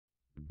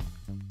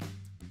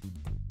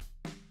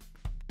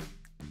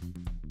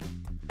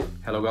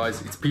Hello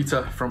guys, it's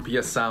Peter from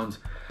PS Sound,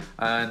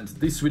 and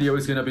this video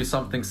is going to be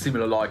something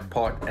similar like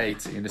part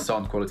 8 in the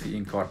sound quality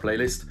in-car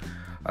playlist.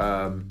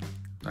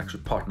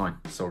 Actually part 9,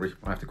 sorry,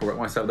 I have to correct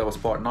myself, that was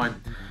part 9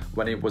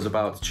 when it was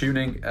about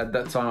tuning. At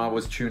that time I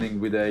was tuning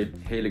with a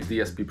Helix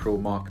DSP Pro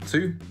Mark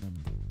II.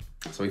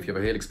 So if you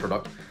have a Helix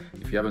product,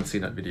 if you haven't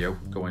seen that video,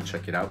 go and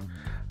check it out.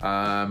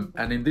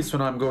 And in this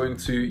one I'm going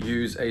to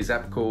use a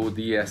ZAPCO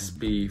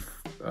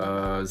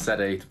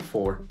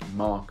DSP-Z8IV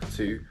Mark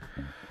II.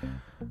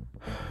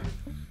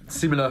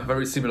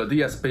 Very similar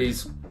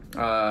DSPs,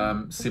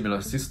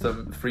 similar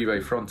system, three-way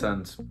front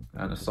end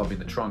and a sub in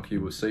the trunk, you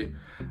will see,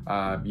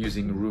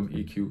 using Room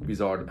EQ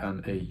Wizard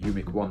and a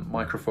UMIK-1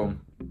 microphone.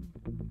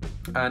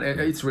 And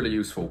it's really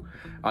useful,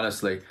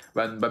 honestly.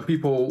 When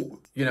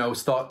people,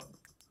 start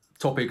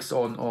topics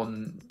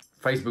on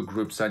Facebook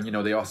groups and,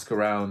 they ask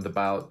around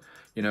about,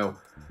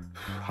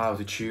 how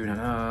to tune, and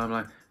I'm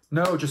like,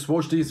 no, just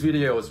watch these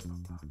videos.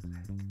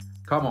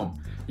 Come on.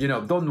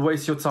 Don't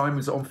waste your time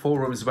on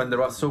forums when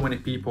there are so many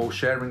people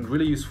sharing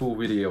really useful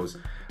videos.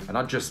 And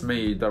not just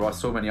me, there are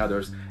so many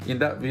others. In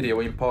that video,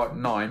 in part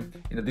 9,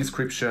 in the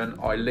description,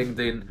 I linked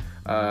in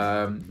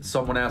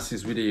someone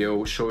else's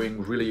video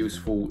showing really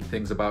useful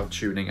things about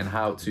tuning and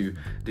how to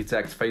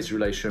detect phase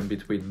relation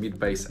between mid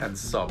bass and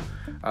sub.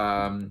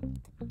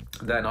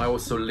 Then I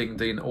also linked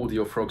in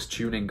AudioFrog's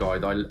tuning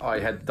guide. I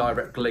had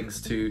direct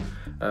links to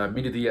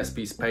Mini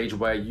DSP's page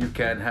where you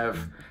can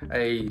have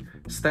a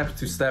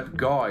step-to-step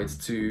guide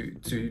to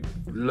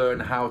learn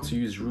how to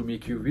use Room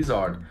EQ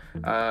Wizard.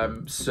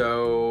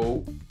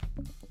 So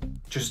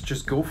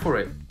just go for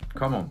it.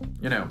 Come on,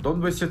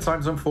 don't waste your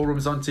time on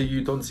forums until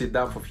you don't sit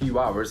down for a few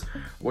hours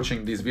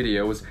watching these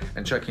videos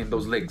and checking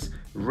those links.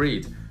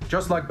 Read,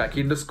 just like back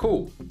in the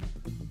school.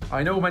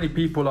 I know many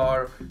people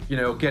are,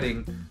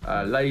 getting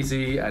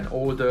lazy and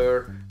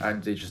older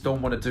and they just don't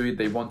want to do it.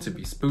 They want to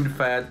be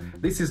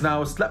spoon-fed. This is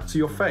now a slap to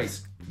your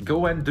face.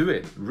 Go and do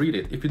it. Read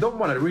it. If you don't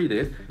want to read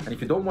it and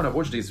if you don't want to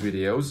watch these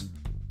videos,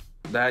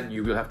 then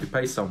you will have to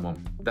pay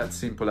someone. That's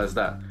simple as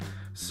that.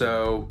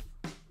 So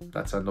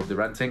that's end of the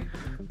ranting.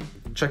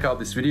 Check out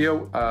this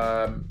video.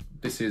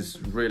 This is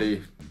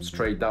really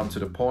straight down to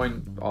the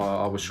point.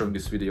 I was showing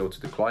this video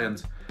to the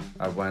client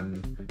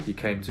when he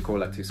came to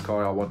collect his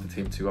car. I wanted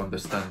him to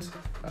understand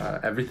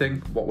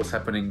everything, what was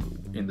happening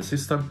in the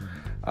system.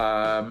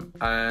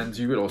 And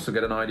you will also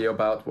get an idea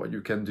about what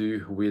you can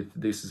do with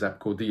this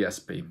ZAPCO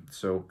DSP.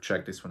 So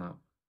check this one out.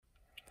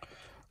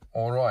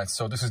 All right,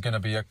 so this is going to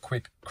be a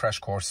quick crash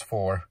course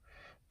for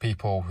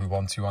people who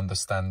want to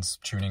understand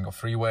tuning of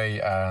freeway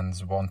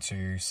and want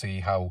to see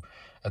how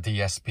a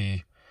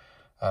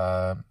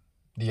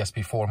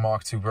DSP-4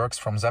 Mark II works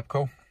from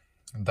ZAPCO.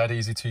 That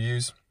easy to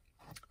use.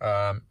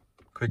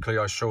 Quickly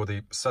I show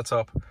the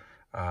setup.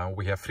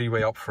 We have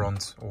freeway up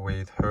front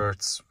with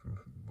Hertz.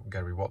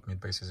 Gary, what mid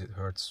bass is it?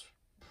 Hertz?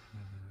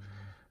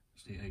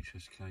 It's the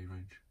HSK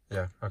range.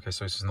 Yeah, okay,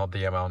 so this is not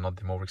the ML, not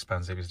the more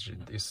expensive.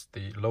 It's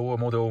the lower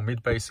model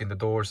mid bass in the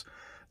doors.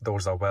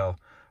 Doors are well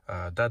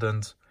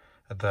deadened.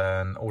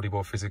 Then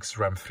Audible Physics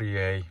RAM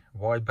 3A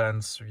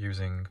widebands we're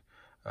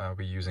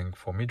using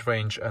for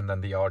mid-range, and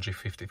then the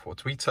RG50 for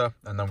tweeter,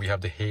 and then we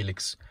have the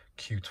Helix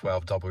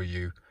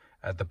Q12W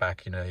at the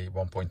back in a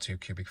 1.2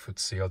 cubic foot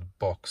sealed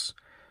box.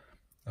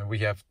 And we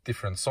have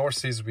different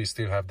sources. We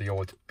still have the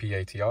old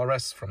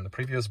P80RS from the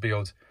previous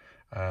build,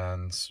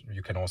 and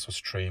you can also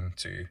stream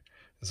to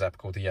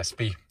ZAPCO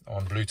DSP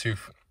on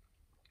Bluetooth.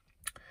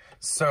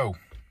 So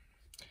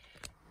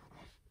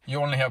you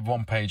only have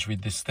one page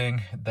with this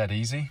thing, that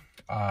easy.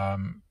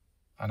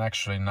 And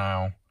actually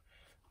now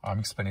I'm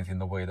explaining it in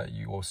the way that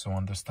you also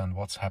understand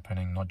what's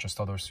happening, not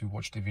just others who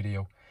watch the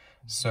video.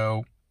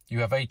 So you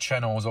have 8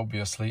 channels,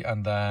 obviously,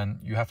 and then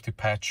you have to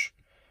patch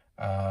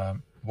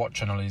what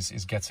channel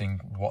is getting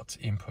what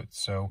input.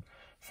 So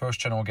first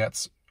channel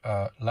gets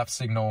left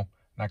signal,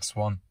 next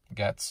one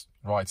gets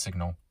right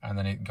signal, and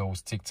then it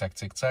goes tic-tac,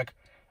 tic-tac.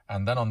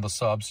 And then on the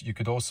subs, you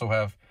could also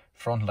have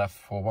front left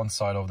for one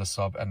side of the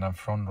sub and then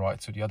front right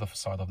to the other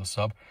side of the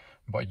sub,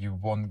 but you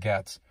won't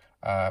get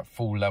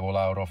full level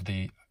out of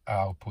the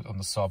output on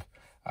the sub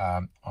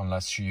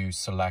unless you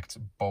select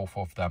both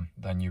of them.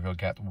 Then you will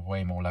get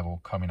way more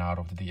level coming out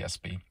of the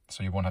DSP,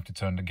 so you won't have to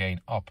turn the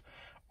gain up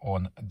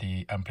on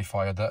the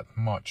amplifier that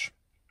much.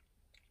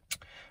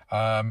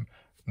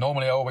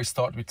 Normally I always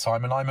start with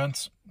time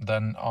alignment.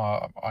 Then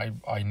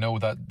I know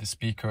that the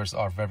speakers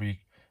are very,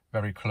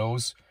 very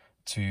close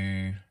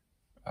to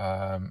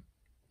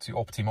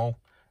optimal,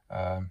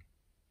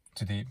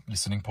 to the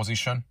listening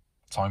position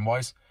time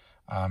wise.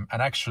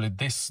 And actually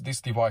this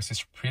device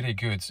is pretty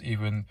good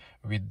even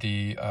with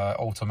the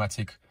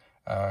automatic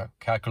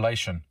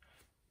calculation.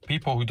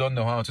 People who don't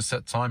know how to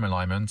set time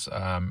alignment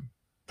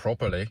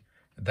properly,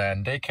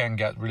 then they can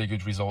get really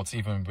good results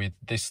even with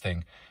this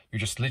thing. You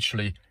just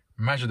literally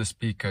measure the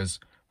speakers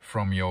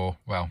from your,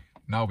 well,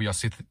 now we are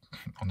sitting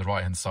on the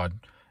right hand side.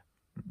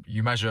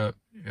 You measure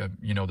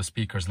the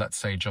speakers, let's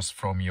say just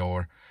from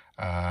your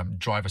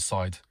driver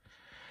side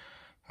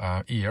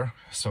ear.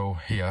 So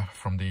here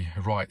from the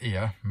right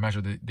ear,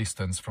 measure the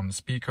distance from the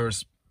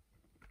speakers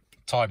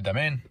type them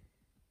in,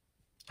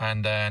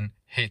 and then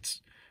hit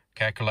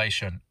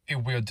calculation.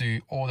 It will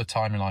do all the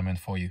time alignment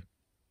for you.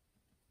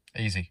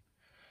 Easy.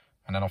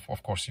 And then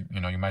of course, you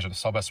measure the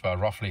sub as well,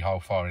 roughly how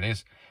far it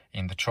is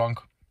in the trunk.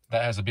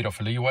 That has a bit of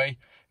a leeway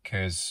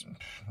because,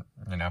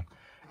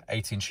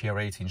 8-inch here,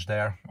 8-inch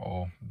there,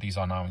 or these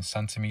are now in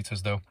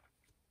centimeters though.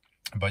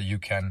 But you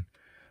can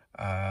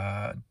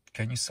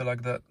you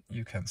select that?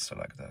 You can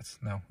select that.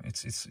 No,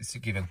 it's a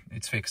given.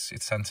 It's fixed.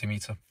 It's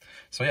centimeter.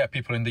 So yeah,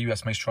 people in the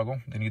US may struggle.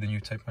 They need a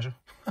new tape measure.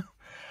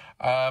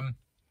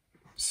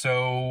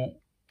 So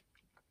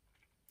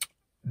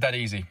that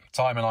easy.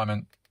 Time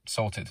alignment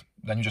sorted.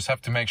 Then you just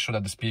have to make sure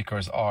that the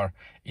speakers are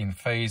in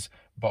phase.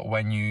 But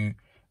when you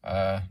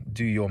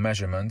do your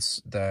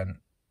measurements, then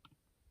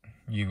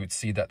you would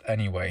see that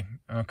anyway.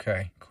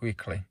 Okay,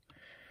 quickly.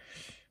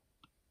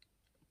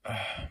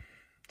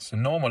 So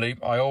normally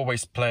I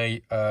always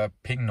play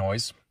ping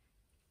noise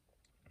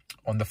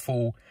on the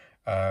full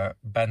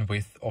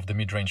bandwidth of the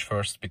mid-range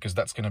first, because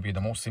that's going to be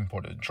the most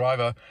important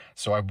driver.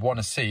 So I want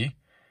to see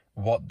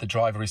what the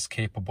driver is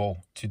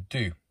capable to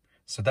do.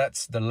 So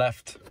that's the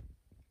left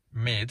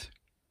mid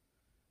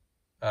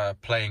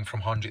playing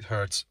from 100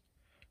 Hertz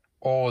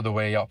all the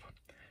way up.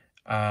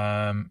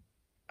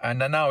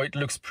 And then now it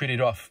looks pretty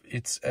rough.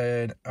 It's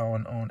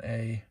on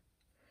a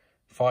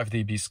 5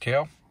 dB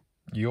scale.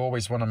 You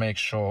always want to make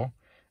sure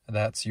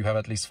that you have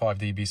at least 5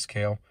 dB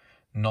scale,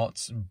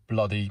 not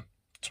bloody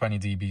 20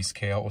 dB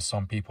scale, or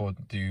some people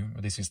do.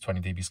 This is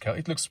 20 dB scale.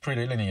 It looks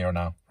pretty linear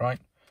now, right?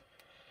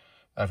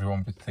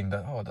 Everyone would think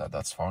that, oh,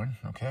 that's fine.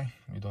 Okay,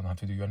 you don't have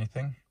to do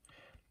anything.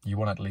 You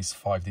want at least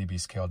 5 dB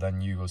scale,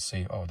 then you will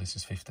see, oh, this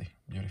is 50.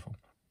 Beautiful.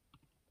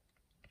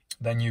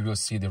 Then you will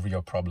see the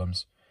real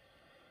problems.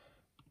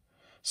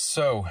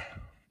 So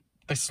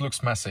this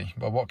looks messy,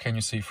 but what can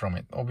you see from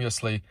it?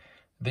 Obviously,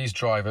 these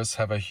drivers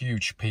have a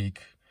huge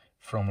peak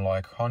from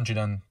like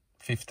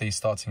 150,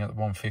 starting at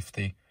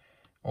 150,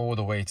 all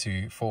the way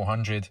to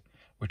 400,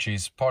 which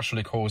is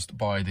partially caused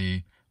by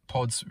the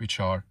pods, which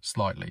are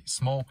slightly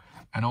small,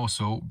 and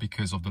also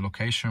because of the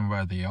location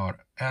where they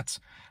are at,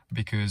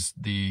 because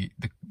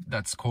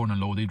that's corner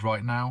loaded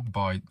right now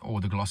by all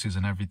the glasses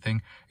and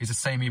everything. It's the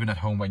same even at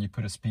home. When you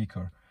put a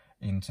speaker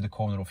into the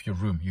corner of your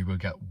room, you will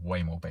get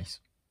way more bass.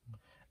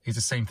 It's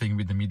the same thing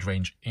with the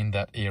mid-range in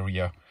that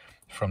area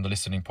from the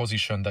listening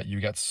position, that you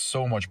get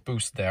so much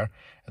boost there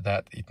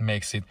that it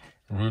makes it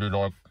really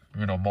like,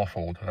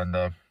 muffled, and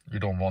you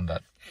don't want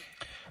that.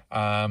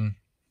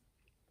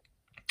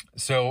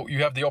 So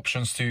you have the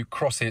options to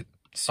cross it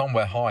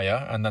somewhere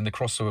higher, and then the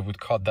crossover would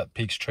cut that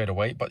peak straight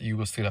away, but you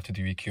will still have to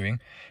do EQing,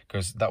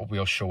 because that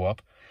will show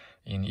up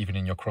even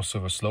in your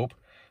crossover slope.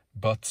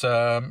 But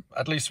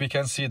at least we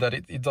can see that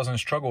it doesn't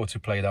struggle to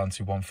play down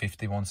to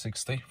 150,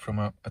 160 from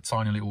a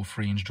tiny little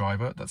 3-inch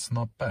driver. That's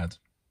not bad.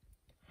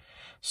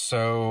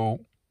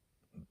 So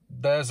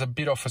there's a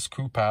bit of a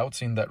scoop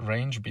out in that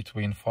range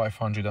between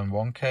 500 and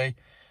 1K.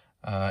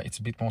 It's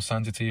a bit more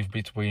sensitive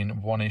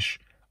between 1-ish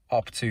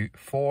up to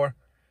 4.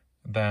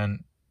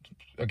 Then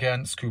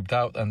again scooped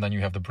out, and then you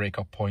have the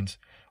breakup point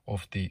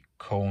of the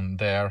cone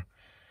there,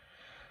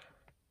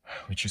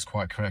 which is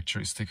quite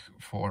characteristic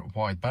for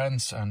wide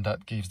bands, and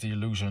that gives the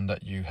illusion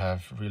that you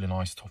have really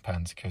nice top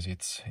end, because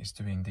it's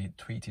doing the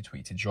tweety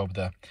job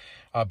there.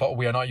 But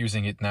we are not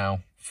using it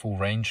now full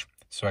range.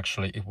 So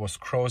actually it was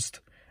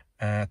crossed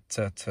at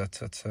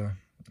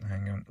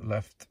hang on,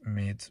 left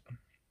mid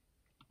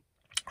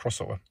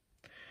crossover.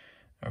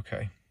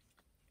 Okay,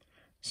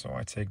 so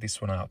I take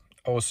this one out.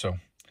 Also,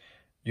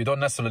 you don't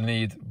necessarily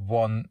need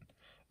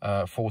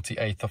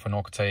 1/48th of an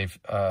octave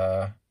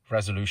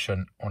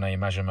resolution on a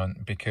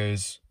measurement,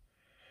 because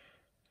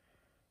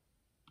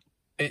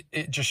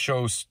it just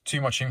shows too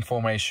much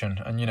information,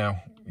 and you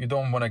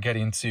don't want to get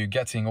into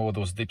getting all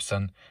those dips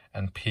and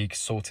peaks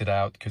sorted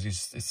out, because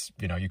it's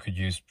you could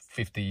use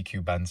 50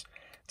 EQ bands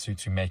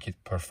to make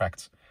it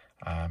perfect,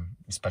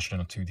 especially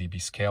on a 2 dB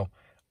scale.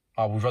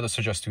 I would rather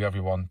suggest to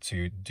everyone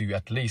to do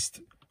at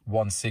least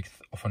 1/6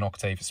 of an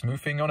octave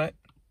smoothing on it,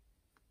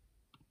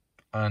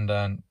 and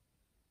then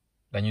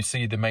you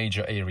see the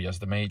major areas,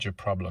 the major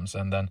problems,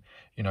 and then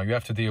you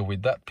have to deal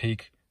with that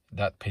peak,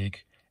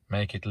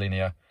 make it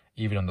linear.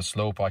 Even on the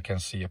slope I can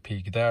see a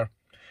peak there.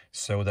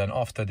 So then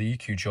after the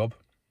EQ job,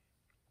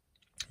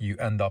 you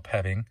end up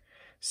having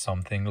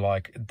something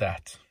like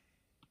that.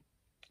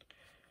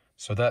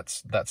 So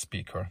that's that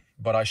speaker.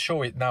 But I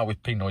show it now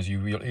with ping noise.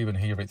 You will even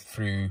hear it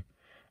through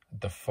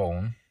the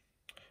phone.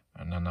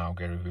 And then now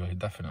Gary will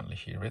definitely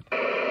hear it.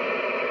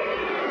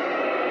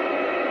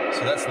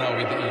 So that's now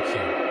with the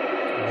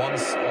EQ.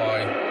 Once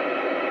I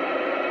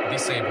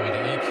disable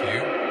the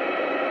EQ,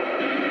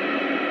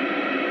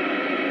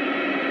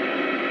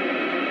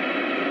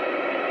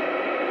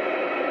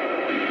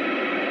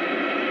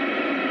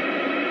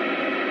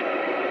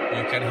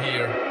 you can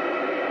hear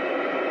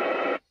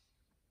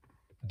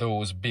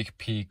those big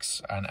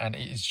peaks, and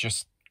it's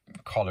just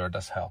colored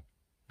as hell.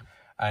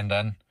 And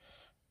then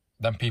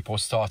people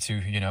start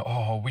to,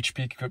 which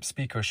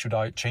speaker should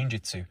I change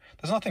it to?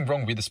 There's nothing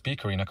wrong with the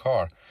speaker in a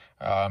car.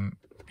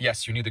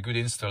 yes, you need a good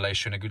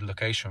installation, a good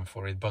location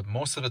for it, but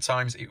most of the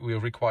times it will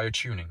require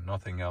tuning,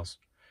 nothing else.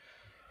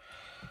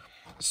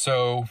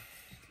 So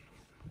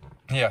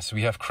yes,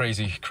 we have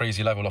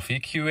crazy level of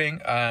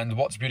EQing, and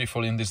what's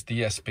beautiful in this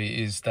DSP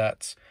is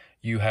that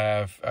you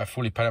have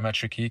fully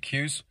parametric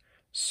EQs.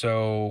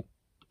 So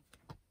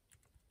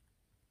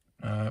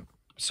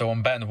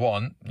on band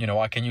 1, you know,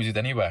 I can use it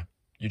anywhere.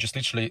 You just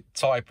literally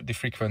type the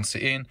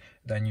frequency in,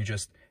 then you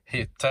just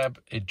hit tab,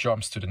 it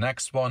jumps to the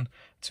next one,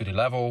 to the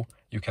level.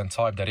 You can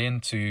type that in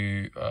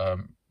to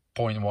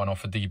 0.1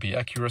 of a dB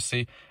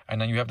accuracy,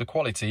 and then you have the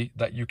quality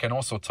that you can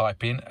also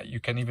type in. You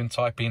can even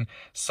type in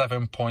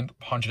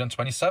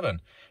 7.127.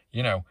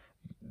 You know,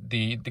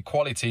 the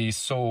quality is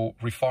so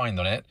refined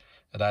on it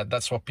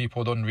that's what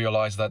people don't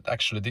realize, that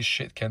actually this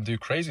shit can do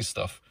crazy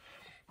stuff.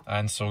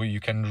 And so you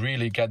can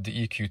really get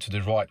the EQ to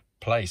the right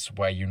place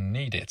where you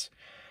need it,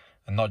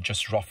 and not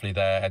just roughly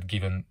there at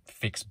given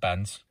fixed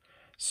bands.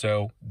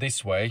 So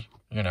this way,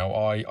 you know,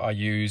 I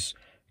use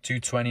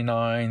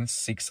 229,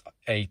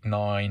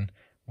 689,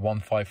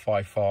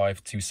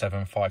 1555,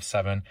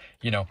 2757.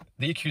 You know,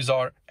 the EQs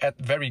are at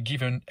very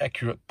given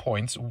accurate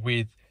points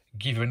with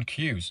given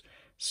cues.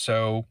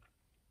 So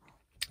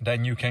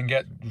then you can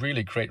get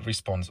really great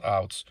response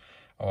out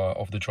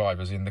of the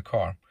drivers in the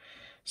car.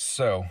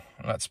 So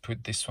let's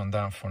put this one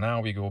down for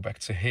now. We go back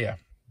to here.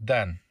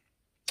 Then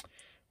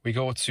we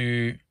go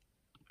to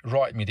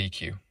right mid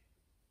EQ.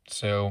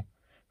 So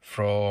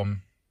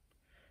from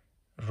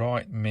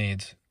right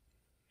mid,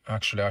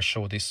 actually I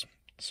show this.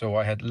 So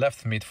I had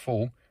left mid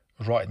full,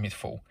 right mid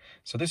full.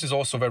 So this is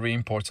also very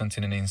important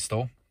in an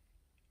install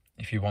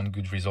if you want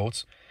good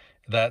results.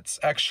 That's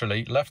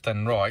actually left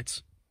and right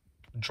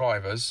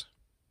drivers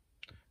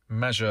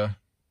measure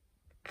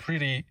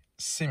pretty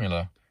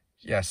similar.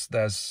 Yes,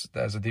 there's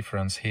a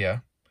difference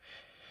here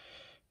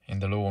in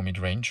the lower mid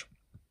range,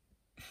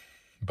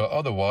 but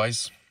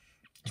otherwise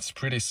it's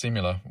pretty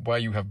similar. Where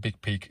you have big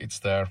peak, it's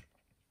there.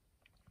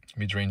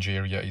 Mid-range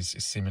area is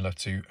similar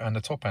too, and the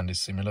top end is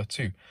similar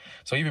too.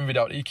 So even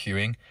without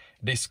EQing,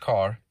 this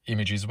car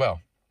images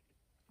well.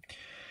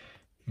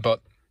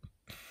 But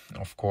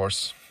of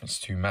course it's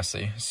too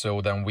messy,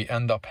 so then we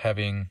end up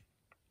having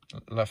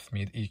left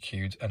mid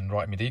EQ'd and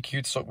right mid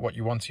EQ'd. So what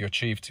you want to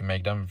achieve to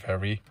make them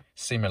very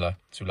similar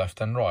to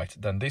left and right,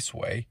 then this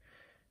way,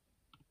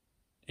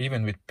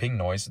 even with ping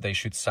noise, they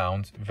should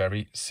sound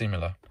very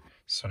similar.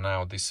 So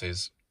now this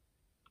is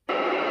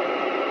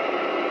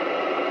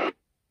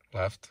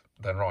left,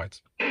 then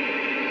right.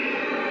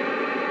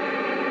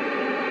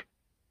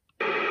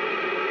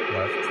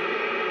 Left.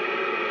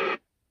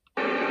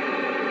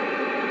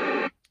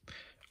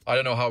 I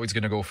don't know how it's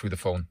going to go through the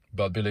phone,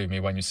 but believe me,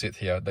 when you sit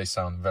here, they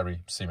sound very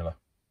similar.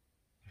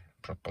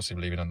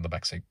 Possibly even on the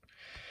backseat.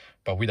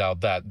 But without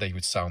that, they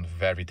would sound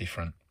very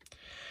different.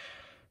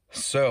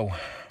 So,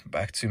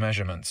 back to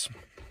measurements.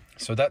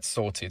 So that's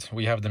sorted.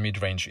 We have the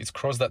mid-range. It's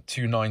crossed at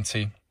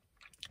 290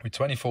 with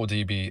 24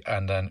 dB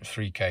and then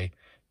 3K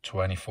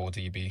 24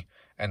 dB.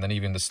 And then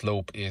even the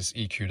slope is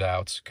EQ'd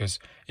out, because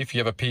if you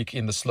have a peak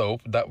in the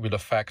slope, that will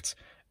affect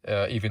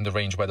even the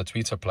range where the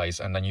tweeter plays,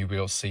 and then you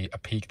will see a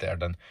peak there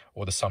then,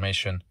 or the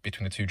summation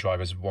between the two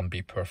drivers won't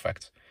be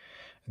perfect.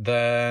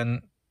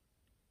 Then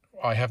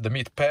I have the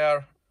mid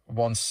pair.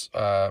 Once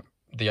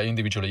they are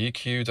individually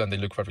EQ'd and they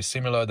look very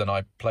similar, then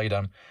I play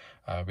them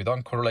with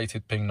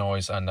uncorrelated ping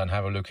noise and then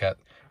have a look at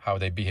how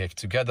they behave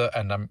together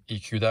and then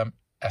EQ them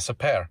as a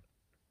pair.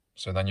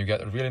 So then you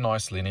get a really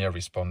nice linear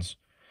response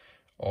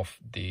of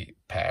the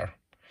pair.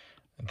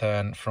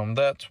 Then from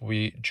that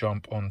we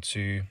jump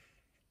onto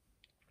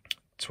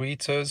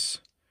tweeters.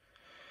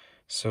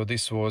 So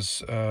this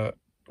was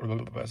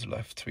where's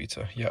left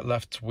tweeter? Yeah,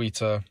 left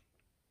tweeter.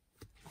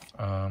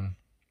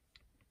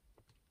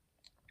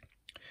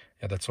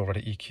 Yeah, that's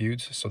already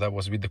EQ'd. So that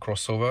was with the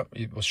crossover.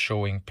 It was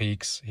showing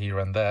peaks here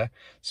and there.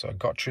 So I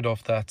got rid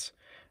of that.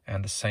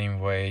 And the same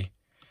way,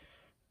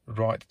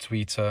 right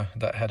tweeter,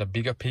 that had a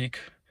bigger peak.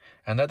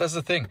 And that's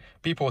the thing.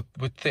 People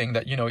would think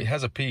that, you know, it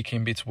has a peak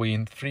in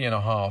between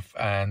 3.5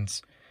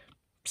 and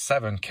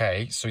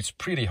 7K. So it's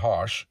pretty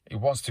harsh. It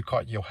wants to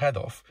cut your head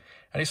off.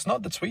 And it's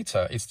not the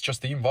tweeter. It's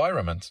just the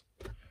environment.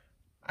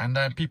 And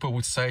then people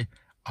would say,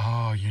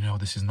 oh, you know,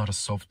 this is not a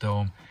soft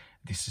dome.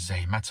 This is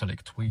a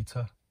metallic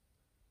tweeter.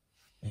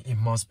 It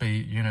must be,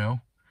 you know,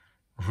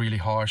 really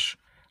harsh.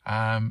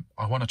 I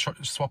want to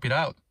swap it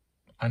out.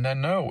 And then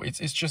no,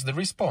 it's just the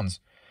response.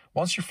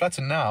 Once you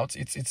flatten out,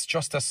 it's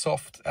just as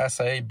soft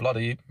as a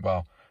bloody,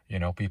 well, you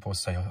know, people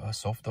say, oh, a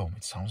soft dome.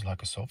 It sounds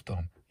like a soft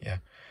dome. Yeah.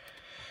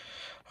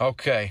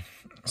 Okay.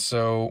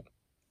 So,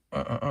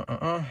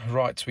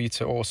 right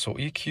tweeter also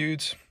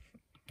EQ'd.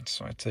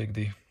 So I take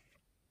the...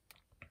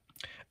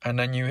 And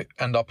then you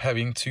end up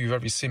having two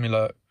very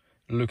similar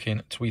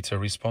looking tweeter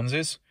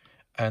responses.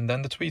 And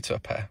then the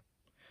tweeter pair.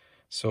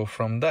 So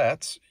from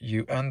that,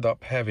 you end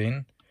up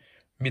having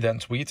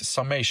mid-end tweet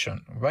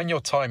summation. When your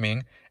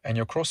timing and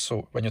your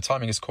when your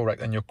timing is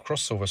correct and your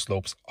crossover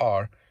slopes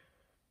are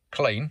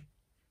clean,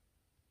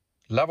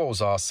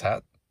 levels are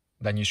set,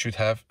 then you should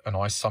have a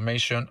nice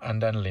summation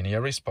and then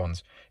linear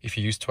response if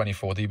you use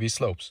 24 dB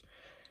slopes.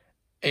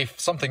 If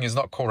something is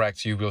not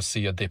correct, you will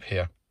see a dip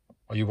here,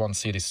 or you won't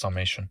see this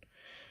summation.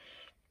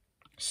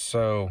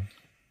 So,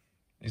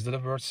 is that a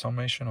word,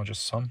 summation, or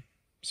just sum?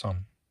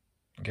 Sum.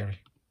 Gary,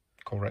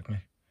 correct me.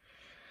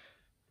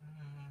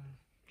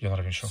 You're not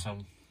even sure?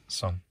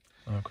 Some.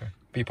 Okay.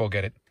 People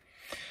get it.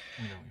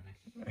 You know what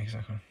you mean.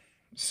 Exactly.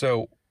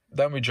 So,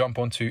 then we jump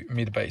onto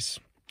mid-bass.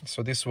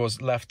 So this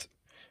was left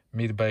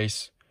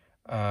mid-bass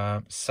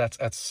set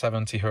at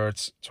 70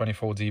 Hertz,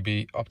 24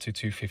 dB, up to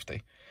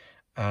 250.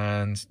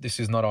 And this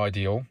is not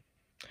ideal,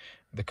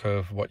 the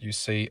curve, what you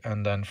see.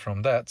 And then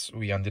from that,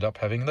 we ended up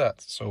having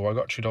that. So I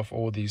got rid of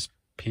all these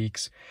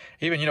peaks.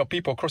 Even, you know,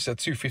 people cross at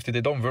 250,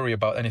 they don't worry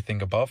about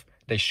anything above.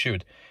 They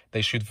should.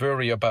 They should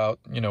worry about,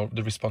 you know,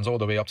 the response all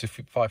the way up to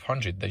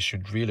 500. They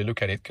should really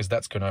look at it, because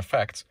that's going to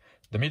affect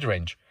the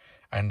mid-range.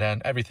 And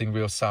then everything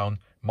will sound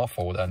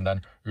muffled and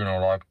then, you know,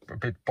 like a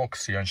bit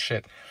boxy and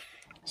shit.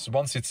 So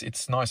once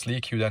it's nicely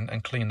EQ'd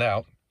and cleaned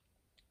out,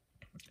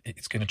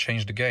 it's going to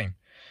change the game.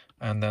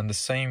 And then the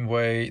same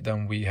way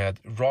then we had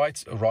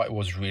right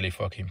was really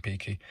fucking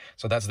peaky.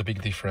 So that's the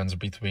big difference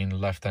between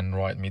left and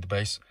right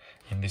mid-bass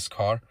in this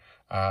car.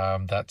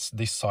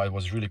 This side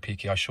was really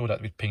peaky. I showed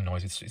that with ping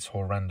noise. It's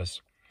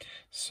horrendous.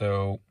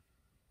 So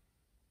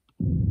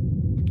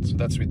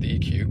that's with the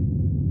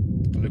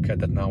EQ. Look at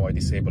that now. I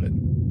disable it.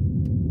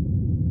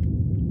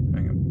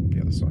 Hang on,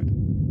 the other side.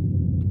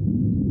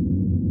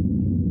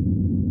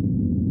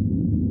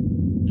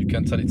 You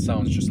can tell it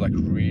sounds just like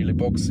really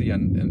boxy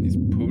and it's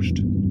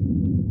pushed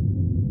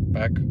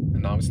back,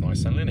 and now it's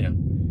nice and linear.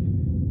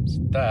 So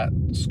that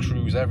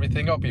screws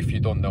everything up if you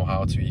don't know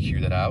how to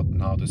EQ that out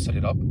and how to set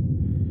it up.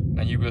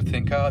 And you will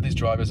think, these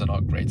drivers are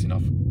not great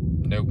enough.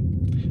 No,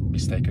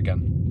 mistake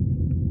again.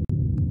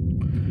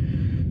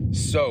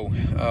 So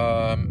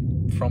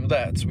from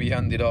that we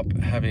ended up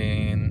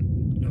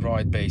having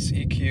right bass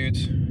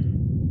EQ'd.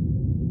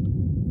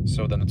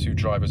 So then the two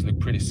drivers look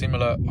pretty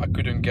similar. I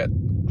couldn't get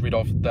rid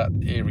of that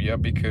area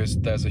because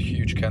there's a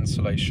huge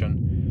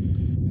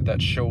cancellation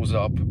that shows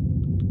up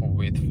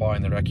with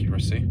finer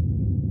accuracy.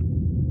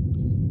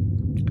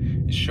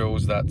 It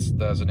shows that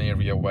there's an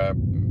area where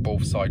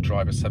both side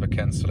drivers have a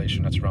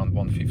cancellation that's around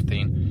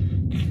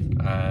 115,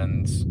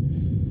 and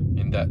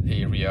in that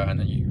area,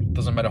 and it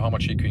doesn't matter how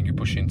much EQing you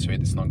push into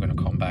it, it's not going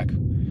to come back.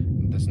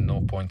 There's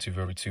no point to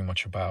worry too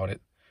much about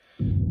it.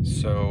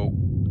 So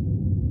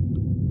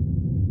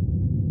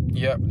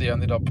yeah, they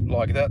ended up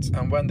like that,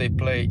 and when they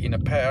play in a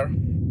pair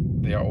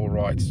they are all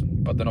right.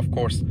 But then of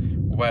course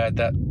where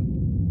that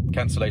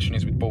cancellation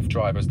is with both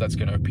drivers, that's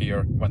going to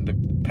appear when the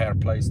pair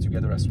plays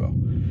together as well.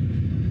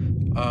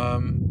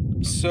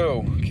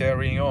 So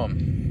carrying on,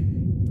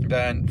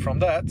 then from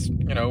that,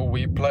 you know,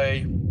 we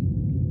play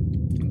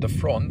the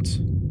front.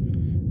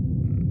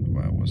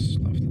 Where was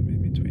left? Let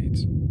me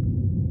tweet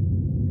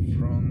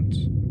front.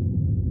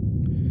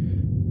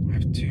 I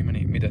have too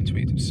many mid-end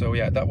tweet. So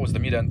yeah, that was the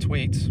mid-end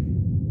tweet.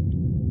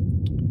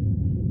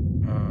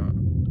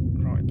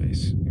 Right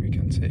bass we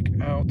can take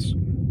out.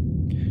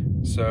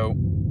 So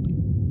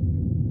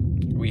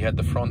we had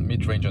the front,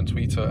 mid-range and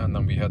tweeter, and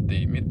then we had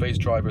the mid-bass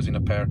drivers in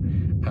a pair,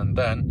 and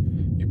then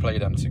you play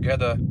them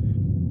together,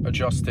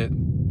 adjust it.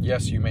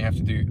 Yes, you may have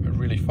to do a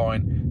really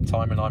fine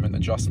time alignment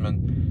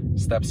adjustment,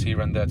 steps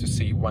here and there to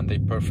see when they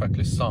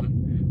perfectly sum.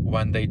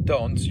 When they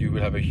don't, you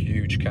will have a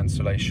huge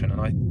cancellation,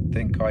 and I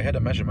think I had a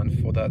measurement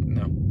for that.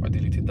 No, I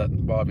deleted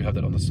that, but we have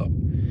that on the sub.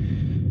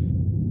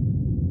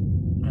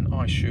 And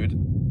I should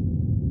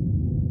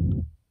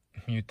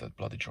mute that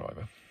bloody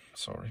driver,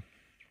 sorry.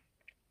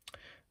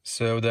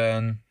 So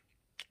then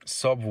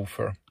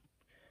subwoofer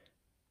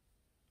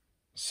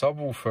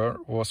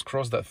was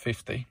crossed at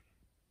 50,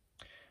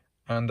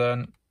 and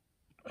then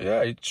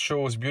yeah, it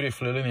shows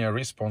beautifully linear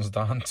response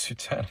down to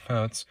 10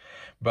 Hertz.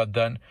 But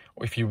then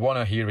if you want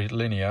to hear it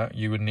linear,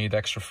 you would need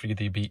extra 3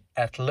 dB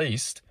at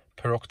least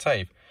per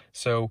octave.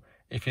 So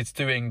if it's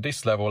doing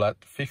this level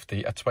at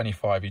 50, at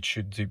 25 it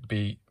should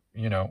be,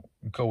 you know,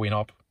 going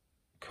up,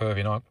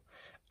 curving up,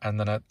 and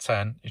then at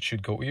 10 it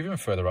should go even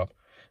further up.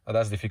 Now,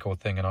 that's the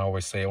difficult thing, and I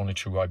always say only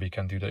true IB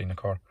can do that in a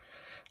car.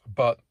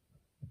 But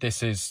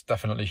this is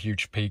definitely a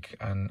huge peak,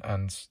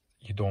 and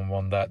you don't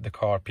want that. The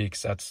car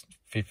peaks at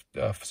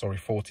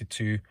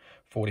 42,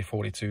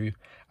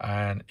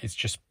 and it's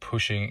just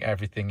pushing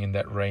everything in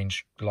that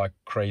range like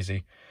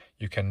crazy.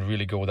 You can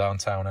really go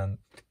downtown and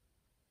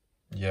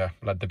yeah,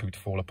 let the boot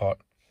fall apart.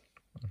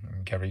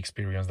 Gary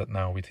experienced that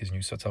now with his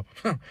new setup.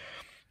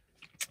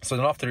 So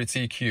then after it's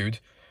EQ'd,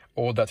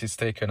 all that is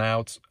taken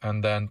out,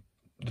 and then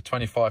the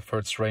 25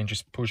 Hertz range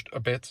is pushed a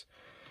bit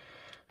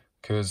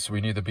because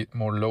we need a bit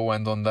more low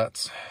end on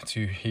that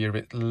to hear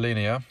it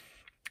linear.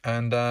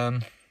 And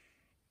then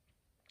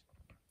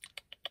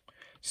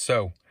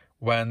so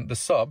when the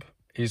sub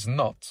is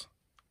not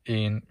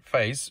in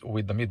phase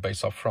with the mid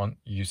bass up front,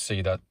 you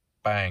see that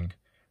bang,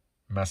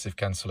 massive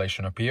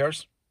cancellation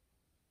appears.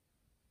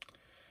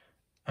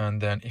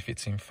 And then if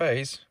it's in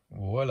phase,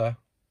 voila,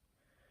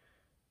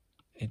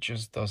 it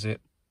just does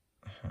it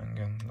hang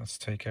on, let's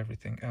take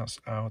everything else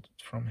out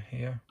from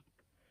here.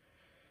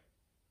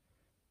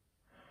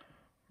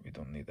 We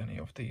don't need any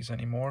of these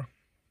anymore.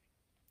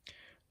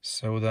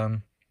 So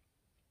then,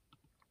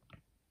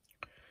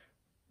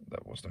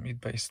 that was the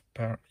mid-bass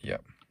pair, yeah.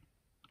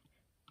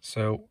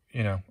 So,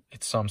 you know,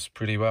 it sums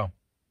pretty well.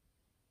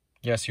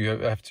 Yes, you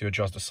have to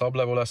adjust the sub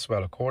level as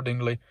well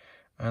accordingly,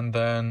 and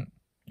then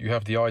you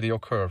have the ideal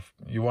curve.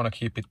 You want to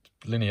keep it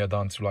linear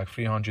down to like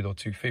 300 or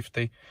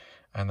 250,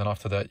 and then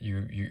after that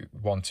you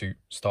want to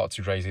start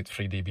to raise it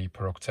 3 dB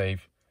per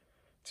octave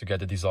to get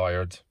the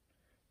desired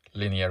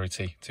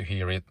linearity, to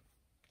hear it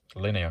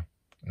linear,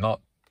 not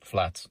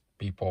flat.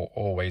 People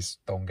always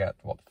don't get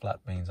what flat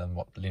means and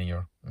what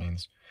linear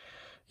means.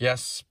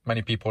 Yes,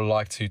 many people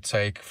like to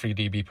take 3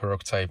 dB per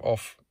octave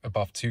off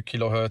above 2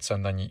 kilohertz,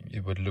 and then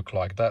it would look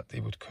like that.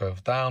 It would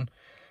curve down.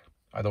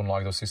 I don't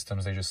like those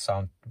systems. They just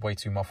sound way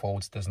too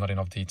muffled. There's not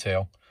enough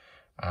detail.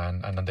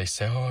 And then they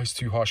say, oh, it's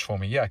too harsh for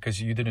me. Yeah,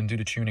 because you didn't do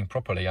the tuning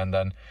properly. And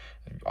then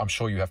I'm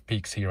sure you have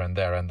peaks here and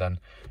there. And then,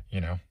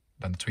 you know,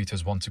 then the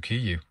tweeters want to key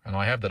you. And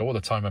I have that all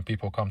the time when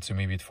people come to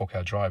me with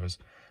 4K drivers.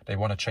 They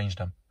want to change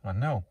them. I'm like,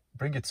 no,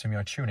 bring it to me,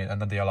 I tune it.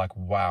 And then they are like,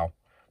 wow.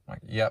 I'm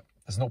like, yeah,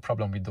 there's no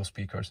problem with those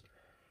speakers.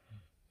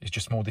 It's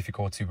just more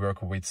difficult to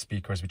work with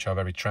speakers which are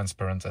very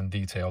transparent and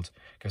detailed,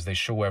 because they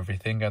show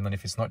everything, and then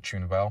if it's not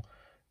tuned well,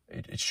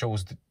 it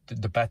shows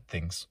the bad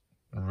things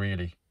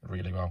really,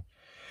 really well.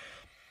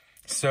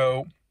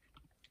 So,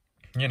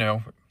 you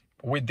know,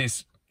 with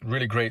this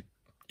really great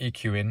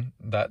EQing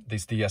that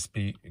this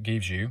DSP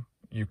gives you,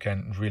 you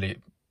can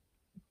really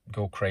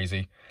go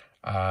crazy.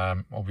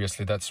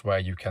 Obviously, that's where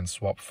you can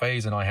swap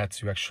phase, and I had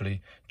to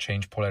actually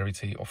change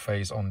polarity of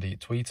phase on the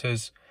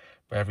tweeters.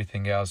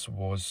 Everything else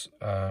was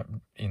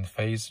in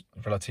phase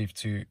relative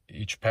to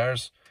each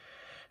pairs.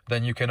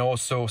 Then you can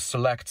also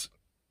select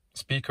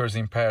speakers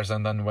in pairs,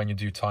 and then when you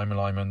do time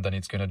alignment, then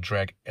it's going to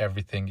drag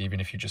everything, even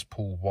if you just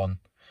pull one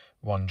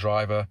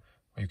driver.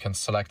 You can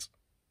select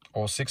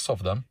all 6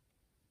 of them,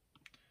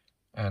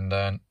 and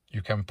then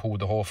you can pull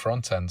the whole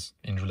front end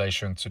in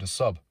relation to the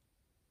sub,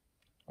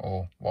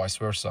 or vice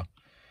versa.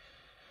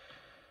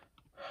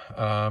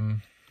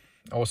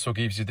 Also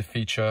gives you the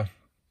feature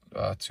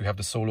to have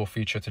the solo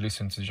feature to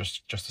listen to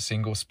just a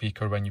single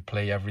speaker when you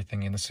play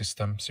everything in the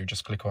system. So you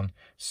just click on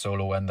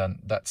solo, and then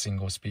that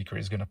single speaker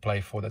is going to play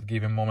for that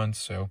given moment.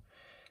 So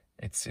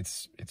it's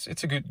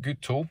a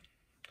good tool.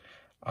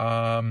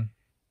 But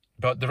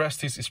the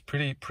rest is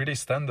pretty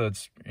standard.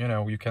 You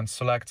know, you can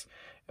select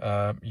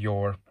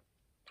your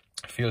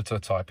filter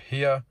type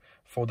here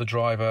for the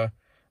driver.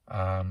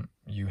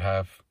 You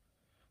have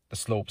the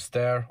slopes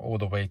there all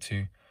the way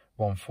to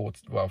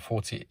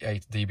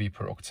 48 dB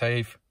per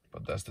octave.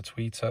 But that's the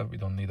tweeter. We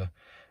don't need a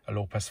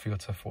low pass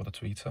filter for the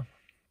tweeter.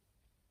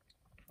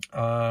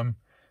 And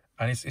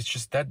it's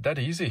just that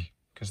easy,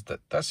 because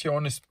that's your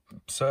only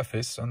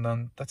surface, and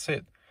then that's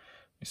it.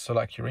 You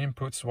select your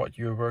inputs, what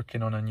you're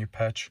working on, and you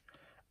patch,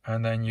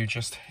 and then you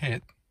just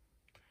hit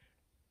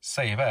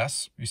save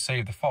as. You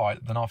save the file.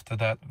 Then after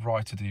that,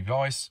 write to the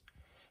device.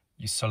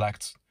 You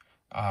select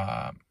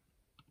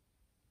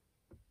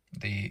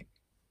the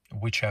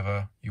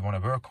whichever you want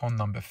to work on,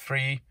 number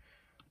 3.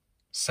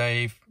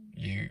 Save.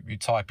 You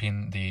type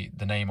in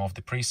the name of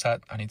the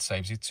preset, and it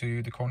saves it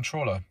to the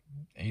controller.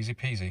 Easy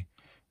peasy.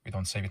 We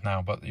don't save it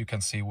now, but you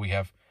can see we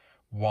have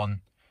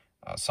one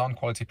sound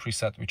quality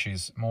preset, which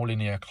is more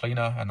linear,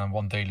 cleaner, and then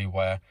one daily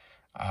where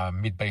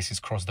mid bass is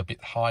crossed a bit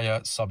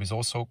higher, sub is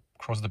also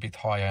crossed a bit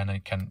higher, and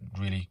it can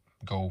really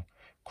go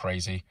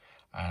crazy,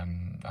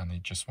 and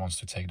it just wants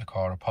to take the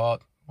car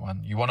apart.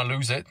 When you want to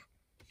lose it,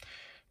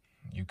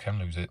 you can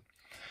lose it.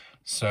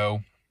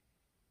 So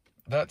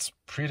that's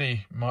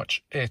pretty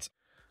much it.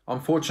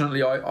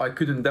 Unfortunately, I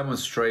couldn't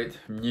demonstrate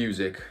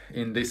music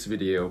in this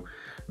video,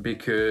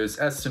 because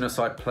as soon as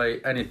I play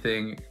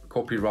anything,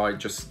 copyright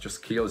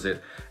just kills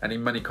it, and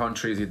in many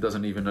countries it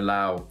doesn't even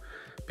allow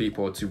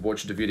people to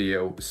watch the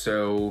video.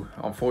 So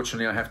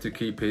unfortunately I have to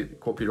keep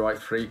it copyright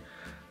free,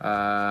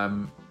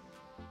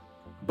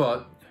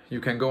 but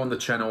you can go on the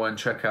channel and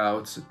check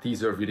out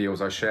teaser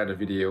videos. I shared a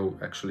video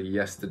actually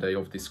yesterday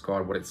of this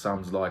car, what it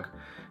sounds like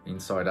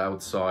inside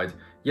outside.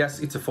 Yes,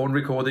 it's a phone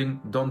recording,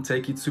 don't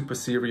take it super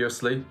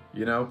seriously,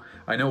 you know.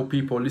 I know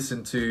people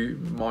listen to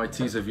my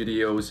teaser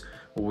videos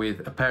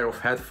with a pair of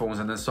headphones,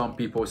 and then some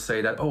people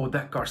say that, oh,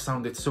 that car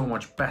sounded so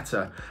much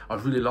better, I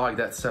really like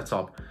that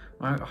setup.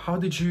 How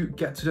did you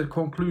get to that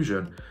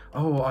conclusion?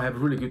 Oh, I have a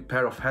really good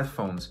pair of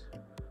headphones.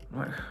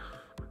 Like,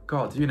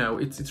 God, you know,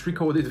 it's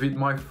recorded with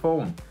my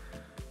phone,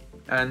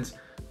 and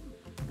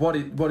what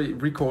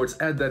it records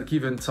at that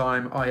given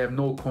time, I have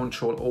no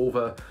control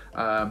over.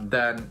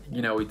 Then,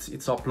 you know, it's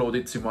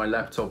uploaded to my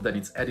laptop, then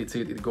it's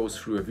edited, it goes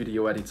through a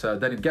video editor,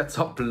 then it gets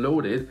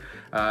uploaded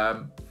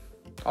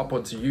up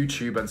onto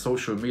YouTube and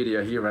social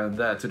media here and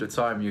there. To the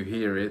time you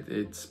hear it,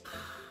 it's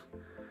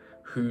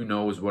who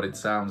knows what it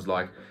sounds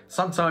like.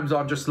 Sometimes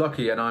I'm just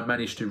lucky and I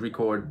manage to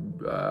record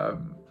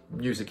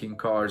music in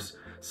cars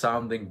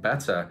sounding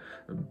better.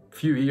 A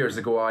few years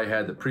ago I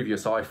had a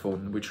previous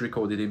iPhone which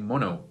recorded in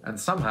mono, and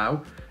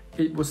somehow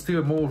it was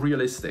still more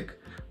realistic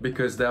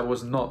because there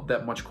was not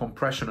that much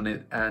compression on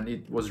it, and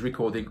it was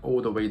recording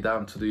all the way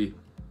down to the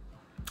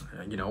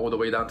all the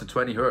way down to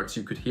 20 hertz.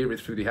 You could hear it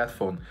through the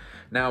headphone.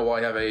 Now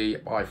I have a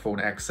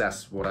iPhone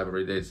XS, whatever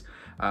it is.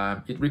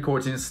 It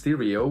records in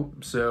stereo,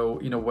 so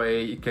in a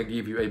way it can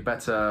give you a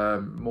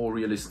better, more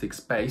realistic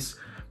space,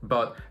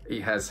 but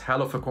it has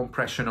hell of a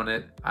compression on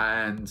it,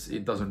 and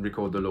it doesn't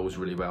record the lows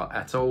really well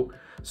at all.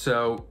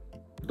 So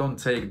don't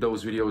take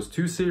those videos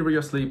too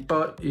seriously,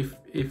 but if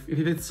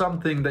it's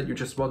something that you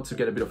just want to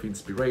get a bit of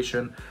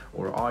inspiration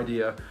or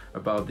idea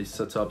about these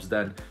setups,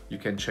 then you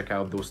can check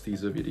out those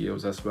teaser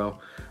videos as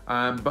well.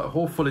 But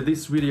hopefully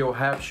this video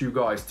helps you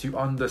guys to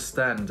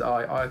understand.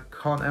 I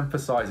can't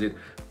emphasize it.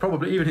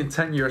 Probably even in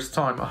 10 years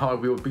time I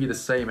will be the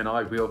same, and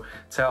I will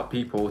tell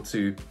people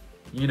to,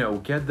 you know,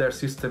 get their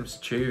systems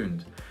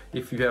tuned.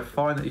 If you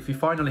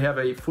finally have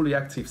a fully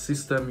active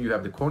system, you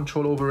have the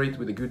control over it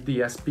with a good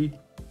DSP,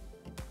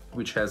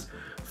 which has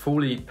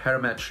fully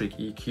parametric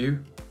EQ,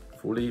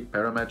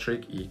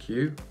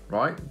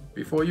 right?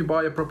 Before you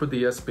buy a proper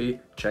DSP,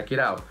 check it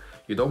out.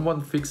 You don't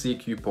want fixed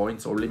EQ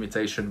points or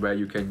limitation where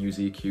you can use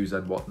EQs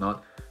and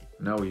whatnot.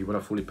 No, you want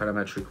a fully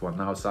parametric one.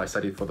 Now, so I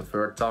said it for the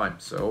third time,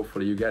 so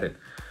hopefully you get it.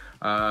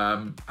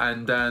 And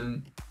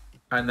then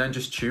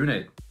just tune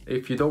it.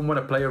 If you don't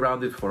want to play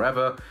around it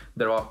forever,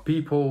 there are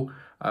people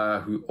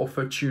who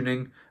offer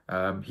tuning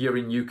here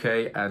in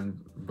UK and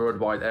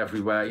worldwide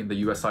everywhere. In the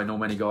US, I know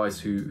many guys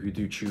who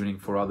do tuning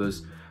for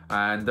others,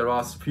 and there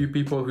are a few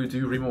people who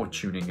do remote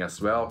tuning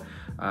as well,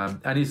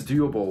 and it's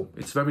doable.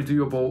 It's very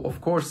doable. Of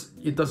course,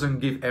 it doesn't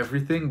give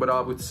everything, but I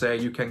would say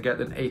you can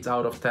get an 8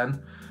 out of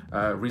 10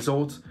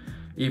 result,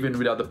 even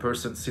without the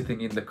person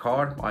sitting in the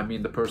car. I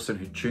mean the person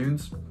who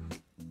tunes.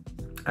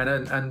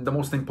 And the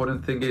most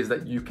important thing is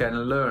that you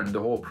can learn the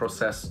whole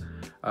process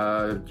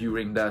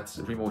during that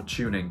remote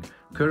tuning.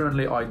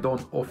 Currently, I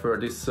don't offer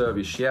this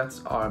service yet.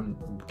 I'm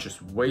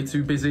just way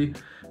too busy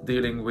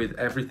dealing with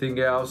everything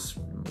else.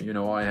 You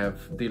know, I have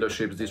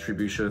dealerships,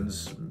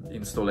 distributions,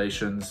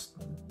 installations,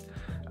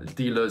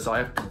 dealers. I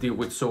have to deal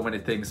with so many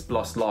things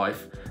plus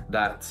life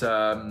that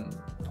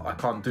I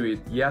can't do it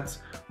yet,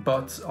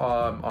 but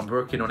I'm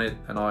working on it,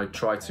 and I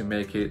try to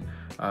make it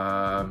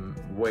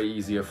way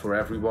easier for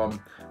everyone.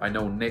 I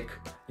know Nick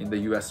in the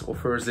US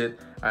offers it,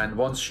 and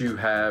once you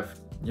have,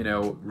 you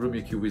know,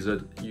 UMIK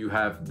Wizard, you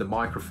have the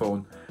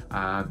microphone,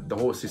 the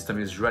whole system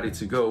is ready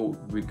to go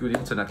with good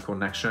internet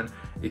connection.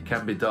 It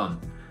can be done.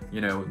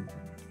 You know,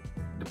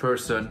 the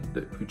person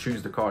who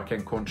tunes the car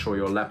can control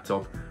your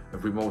laptop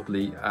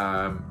remotely.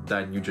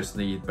 Then you just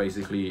need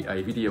basically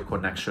a video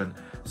connection,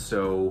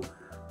 so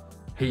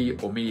he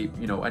or me,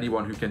 you know,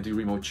 anyone who can do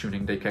remote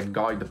tuning, they can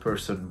guide the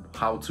person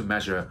how to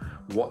measure,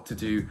 what to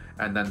do,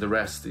 and then the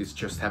rest is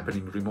just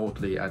happening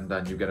remotely, and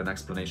then you get an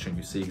explanation.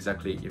 You see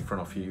exactly in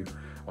front of you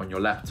on your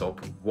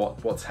laptop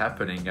what's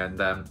happening, and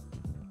then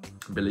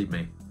believe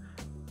me,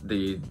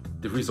 the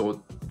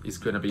result is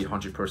going to be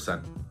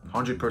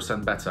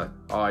 100% better.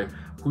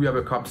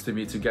 Whoever comes to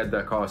me to get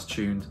their cars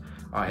tuned,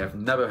 I have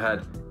never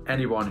had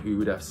anyone who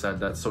would have said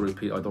that, sorry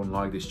Pete, I don't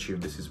like this tune,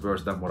 this is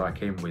worse than what I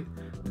came with.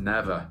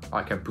 Never.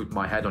 I can put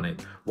my head on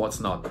it.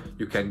 What's not?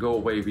 You can go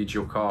away with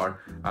your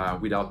car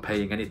without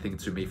paying anything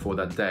to me for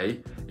that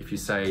day if you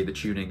say the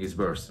tuning is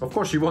worse. Of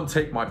course, you won't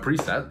take my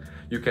preset.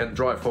 You can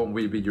drive home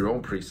with your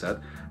own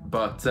preset,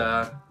 but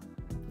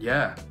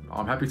yeah,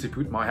 I'm happy to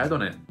put my head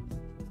on it.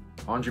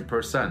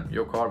 100%.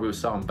 Your car will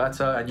sound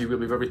better, and you will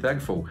be very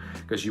thankful,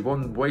 because you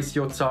won't waste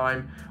your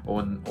time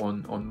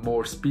on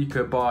more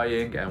speaker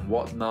buying and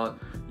whatnot.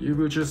 You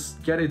will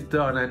just get it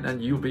done,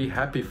 and you'll be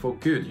happy for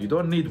good. You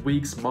don't need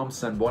weeks,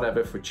 months and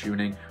whatever for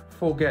tuning.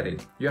 Forget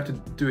it. You have to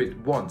do it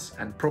once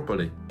and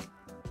properly.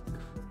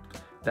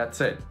 That's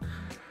it.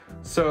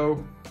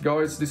 So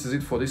guys, this is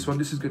it for this one.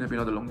 This is going to be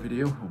another long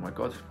video. Oh my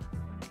god.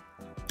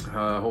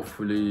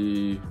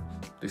 Hopefully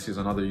this is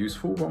another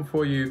useful one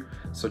for you.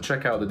 So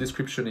check out the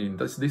description in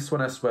this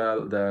one as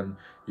well. Then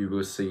you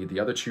will see the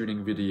other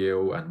tuning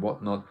video and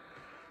whatnot.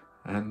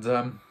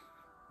 And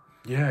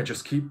yeah,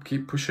 just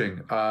keep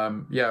pushing.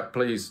 Yeah,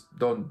 please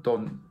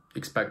don't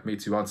expect me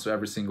to answer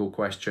every single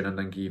question and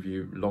then give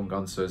you long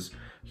answers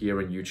here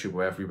on YouTube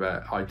or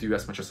everywhere. I do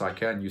as much as I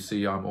can. You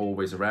see, I'm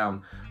always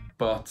around,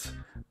 but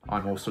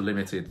I'm also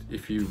limited.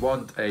 If you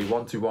want a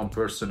one-to-one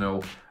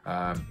personal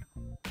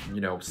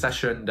you know,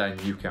 session, then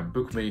you can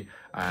book me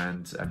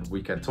and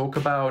we can talk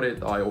about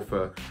it. I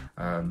offer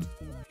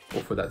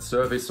that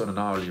service on an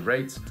hourly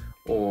rate,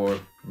 or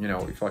you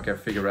know, if I can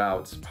figure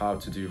out how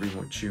to do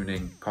remote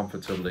tuning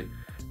comfortably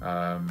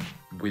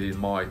within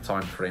my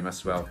time frame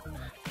as well,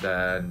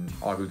 then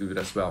I will do it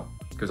as well.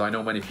 Because I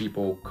know many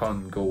people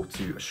can't go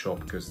to a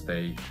shop because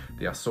they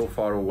are so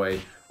far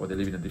away, or they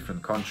live in a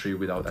different country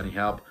without any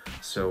help.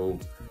 So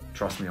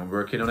trust me, I'm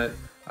working on it.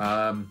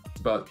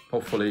 But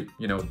hopefully,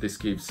 you know, this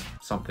gives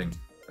something,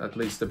 at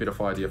least a bit of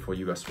idea for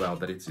you as well,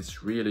 that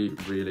it's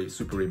really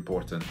super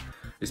important,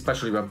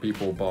 especially when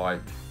people buy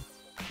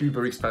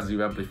uber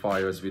expensive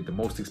amplifiers with the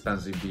most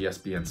expensive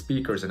DSP and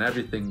speakers and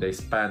everything. They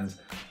spend,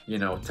 you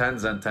know,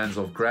 tens and tens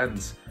of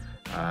grands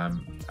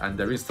and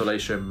their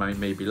installation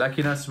may be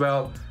lacking as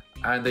well,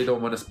 and they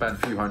don't want to spend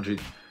a few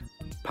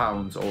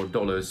 £100 or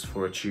dollars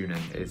for a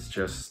tuning. It's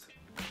just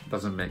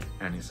doesn't make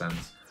any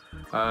sense.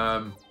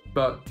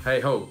 But hey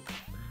ho,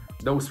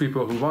 those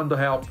people who want the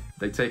help,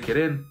 they take it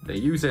in, they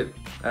use it,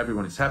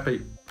 everyone is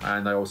happy,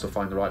 and I also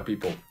find the right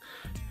people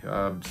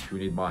who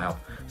need my help.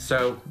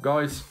 So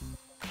guys,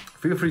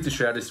 feel free to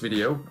share this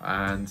video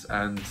and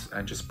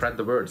just spread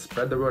the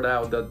word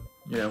out that,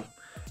 you know,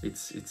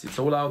 it's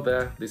all out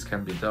there. This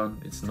can be done.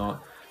 It's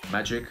not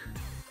magic,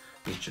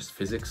 it's just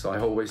physics, I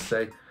always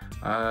say.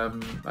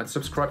 And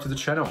subscribe to the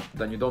channel,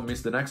 then you don't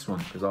miss the next one,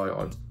 because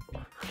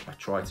I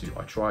try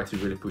to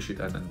really push it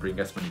and bring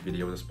as many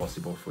videos as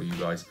possible for you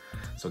guys,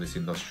 so this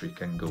industry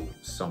can go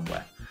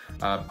somewhere.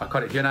 I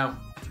cut it here now.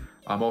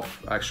 I'm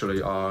off,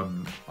 actually.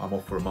 I'm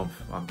off for a month.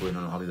 I'm going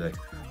on a holiday,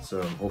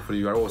 so hopefully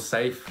you are all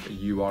safe.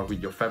 You are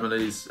with your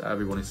families.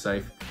 Everyone is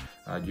safe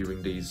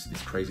during these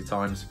crazy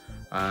times,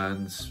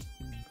 and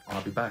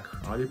I'll be back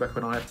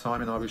when I have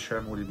time, and I will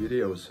share more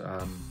videos.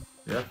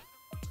 Yeah,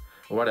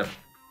 alright then,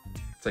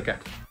 take care.